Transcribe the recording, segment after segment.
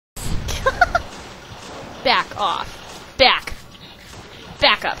Back off. Back.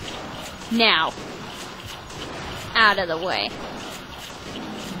 Back up. Now. Out of the way.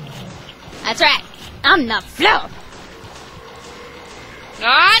 That's right. I'm the flow. Oh,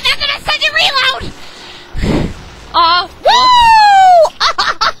 I'm not gonna send you reload! Oh, woo!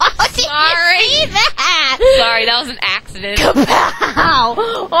 Sorry. Did you see that? Sorry, that was an accident. Kapow!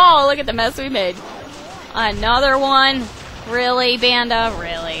 Oh, look at the mess we made. Another one. Really, Banda?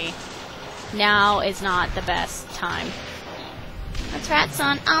 Really? Now is not the best time. That's right,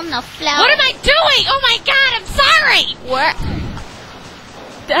 son. I'm the flow. What am I doing? Oh my god, I'm sorry! What?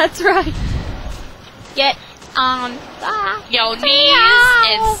 That's right. Get on the Yo, knees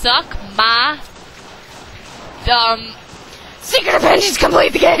and suck my Secret of Vengeance,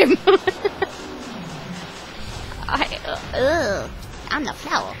 complete the game! I'm the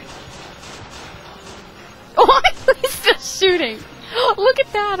flower. Oh, he's still shooting. Look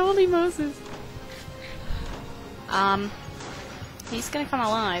at that, holy Moses. He's gonna come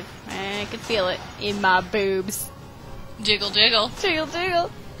alive. I can feel it in my boobs. jiggle jiggle. Jiggle, jiggle.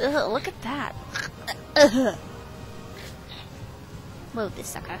 Ugh, look at that. Move this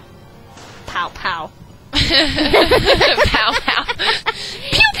sucker. Pow, pow. Pow pow.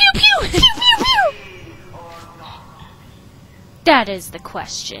 Pew pew pew. Pew, pew, pew. That is the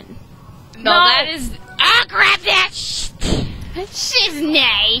question. No, that is. Ah, grab that Shiznay.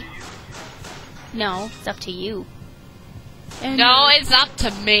 No, it's up to you. And No, it's up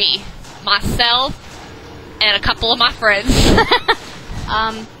to me, myself, and a couple of my friends.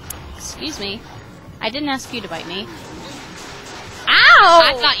 Excuse me. I didn't ask you to bite me. Ow!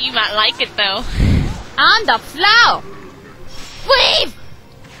 I thought you might like it though. On the floor! Weave!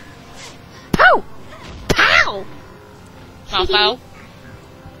 Pow! Pow! Popo.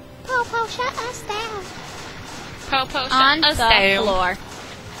 Popo, shut us down. Popo, On shut us the down. floor.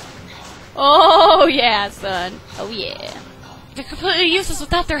 Oh, yeah, son. Oh, yeah. They're completely useless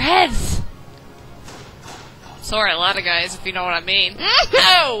without their heads. Sorry, a lot of guys, if you know what I mean.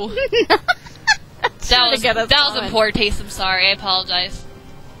 No! That was in poor taste. I'm sorry. I apologize.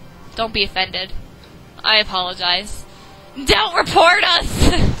 Don't be offended. I apologize. Don't report us!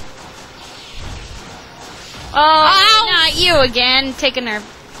 Oh, not you again. Taking her.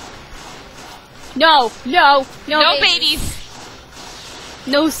 No, no, no. No babies!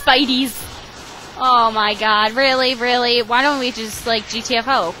 No Spideys. Oh my god, really, really? Why don't we just, like,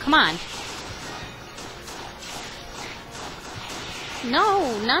 GTFO? Come on.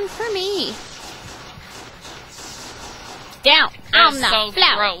 No, none for me. Down. I'm That's the so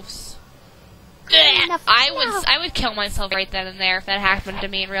flower. gross. I'm the I would kill myself right then and there if that happened to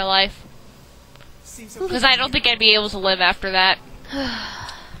me in real life. Because I don't think I'd be able to live after that.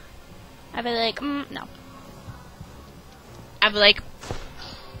 I'd be like, no. I'd be like...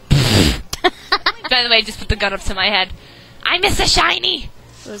 By the way, just put the gun up to my head. I miss a shiny!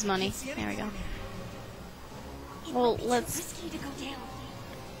 It was money. There we go. Well, let's...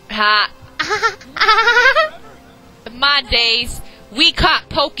 Ha! In my days, we caught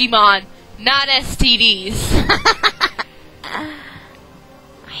Pokemon, not STDs. I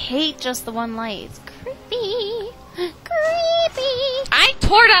hate just the one light. It's creepy. Creepy. I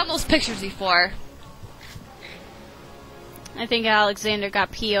tore down those pictures before. I think Alexander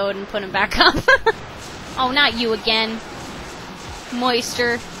got PO'd and put him back up. Oh, not you again.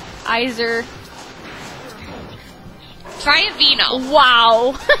 Moisture. Iser. Try a Vino.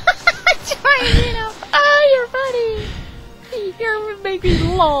 Wow. Try a Vino. Oh, you're funny. You're making me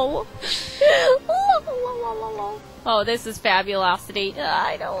low. Oh, this is fabulosity.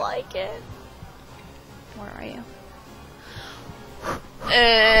 I don't like it. Where are you?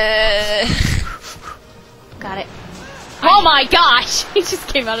 Got it. Oh my gosh! He just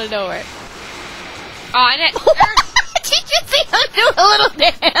came out of nowhere. Oh, I didn't. Did you see him do a little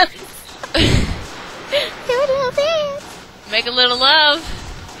dance? Do a little dance. Make a little love.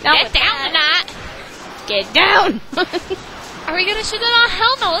 Not Get with down that. tonight. Get down! Are we gonna shoot it? Oh,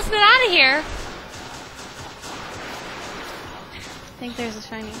 hell no. Let's get out of here. I think there's a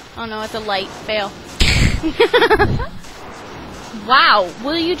shiny. Oh no, it's a light. Fail. Wow,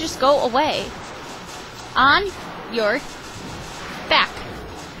 will you just go away? On your back.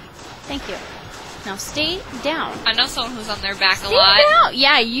 Thank you. Now stay down. I know someone who's on their back Stay a lot. down.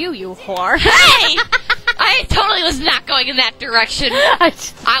 Yeah, you whore. Hey! I totally was not going in that direction. I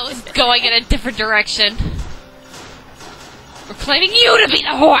was going in a different direction. We're claiming you to be the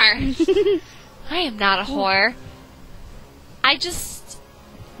whore. I am not a whore. I just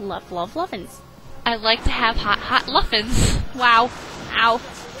Lovin's. I like to have hot muffins. Wow. Ow.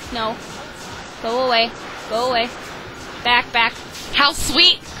 No. Go away. Go away. Back. How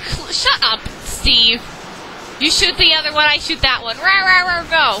sweet! Shut up, Steve. You shoot the other one, I shoot that one. Rah, rah, rah,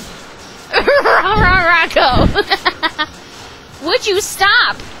 go. Rah, rah, rah, go. Would you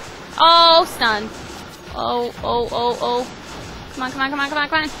stop? Oh, stun. Oh, oh, oh, oh. Come on, come on, come on, come on,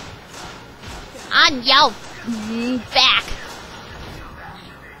 come on. On yo back.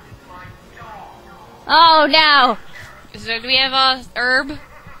 Oh, no. Do we have a herb?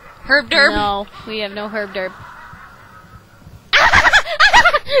 Herb derb? No, we have no herb derb.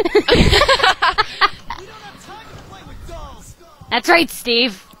 That's right,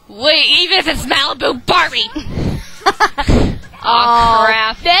 Steve. Wait, even if it's Malibu Barbie. Oh,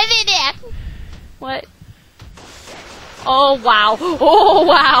 crap. What? Oh, wow. Oh,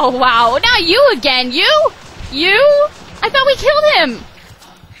 wow, wow. Now you again. You? I thought we killed him.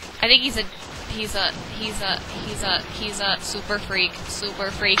 I think he's a super freak.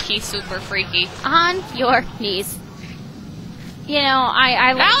 Super freaky, super freaky. On your knees. You know,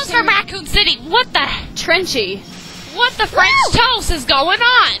 I that was from Raccoon City. What the? Trenchy. What the French toast is going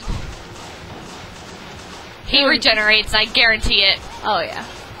on? He regenerates, I guarantee it. Oh, yeah.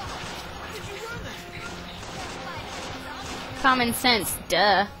 Common sense,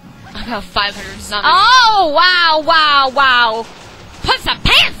 duh. About 500 zombies. Oh, wow, wow, wow. Put some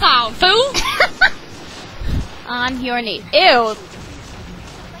pants on, fool! On your knee. Ew.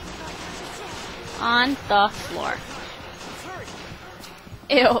 On the floor.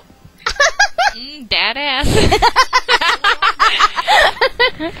 Ew. Dad ass.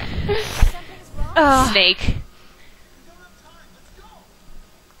 Snake.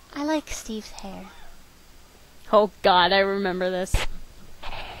 I like Steve's hair. Oh God, I remember this.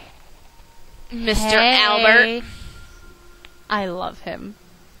 Mr. Albert. I love him.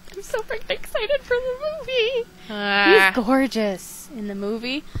 I'm so freaking excited for the movie. He's gorgeous in the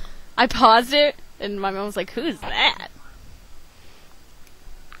movie. I paused it, and my mom was like, "Who's that?"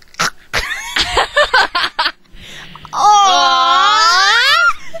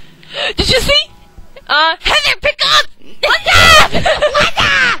 Oh! Did you see? Heather, pick up! What's up? What's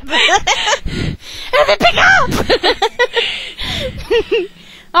up? Heather, pick up!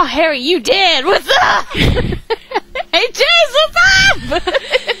 Oh, Harry, you did. What's up? Hey, Jace, what's up?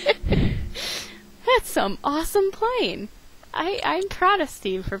 That's some awesome playing. I'm proud of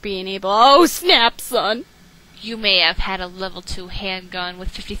Steve for being able. Oh, snap, son. You may have had a level 2 handgun with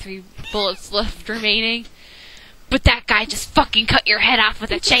 53 bullets left remaining, but that guy just fucking cut your head off with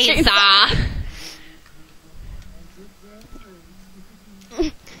a chainsaw.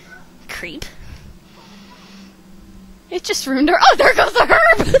 Creep. It just ruined her. Oh, there goes the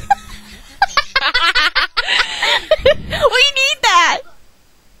herb! We need that!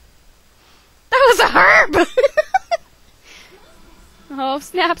 That was a herb! Oh,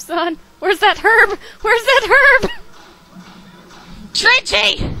 snap, son. Where's that herb? Where's that herb?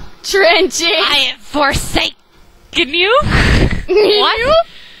 Trenchy! Trenchy! I have forsaken you? What?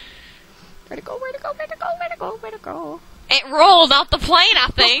 Where'd it go? Where'd it go? Where'd it go? Where'd it go? Where'd it go? It rolled out the plane, I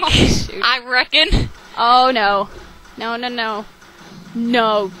think. Oh, shoot. I reckon. Oh, no. No, no, no.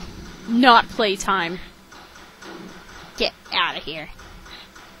 No. Not playtime. Get out of here.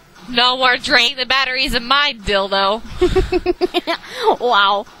 No more draining the batteries in my dildo.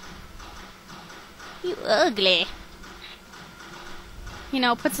 Wow. You ugly. You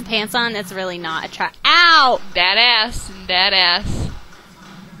know, put some pants on, that's really not attractive. Ow! That ass. That ass.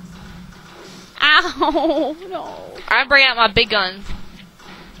 Ow! No. I'm bringing out my big gun.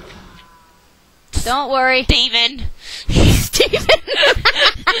 Don't worry. Steven. Steven!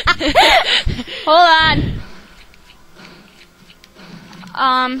 Hold on.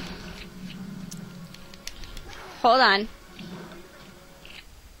 Hold on.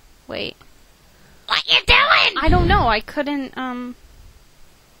 Wait. What you doing? I don't know. I couldn't,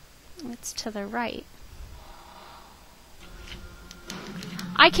 it's to the right.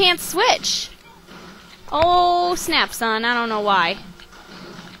 I can't switch. Oh, snap, son. I don't know why.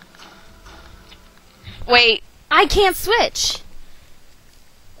 Wait. I can't switch.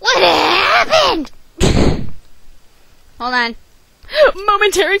 What happened? Hold on.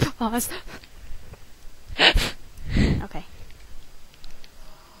 Momentary pause. Okay.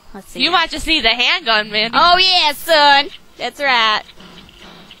 Let's see. You might just need the handgun, man. Oh, yeah, son. That's right.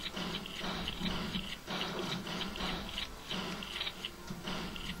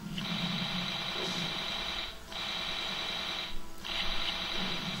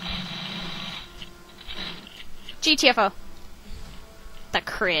 GTFO. The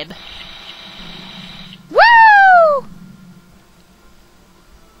crib. Woo!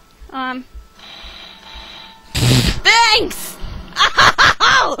 Thanks!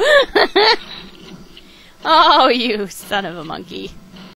 Oh! Oh, you son of a monkey.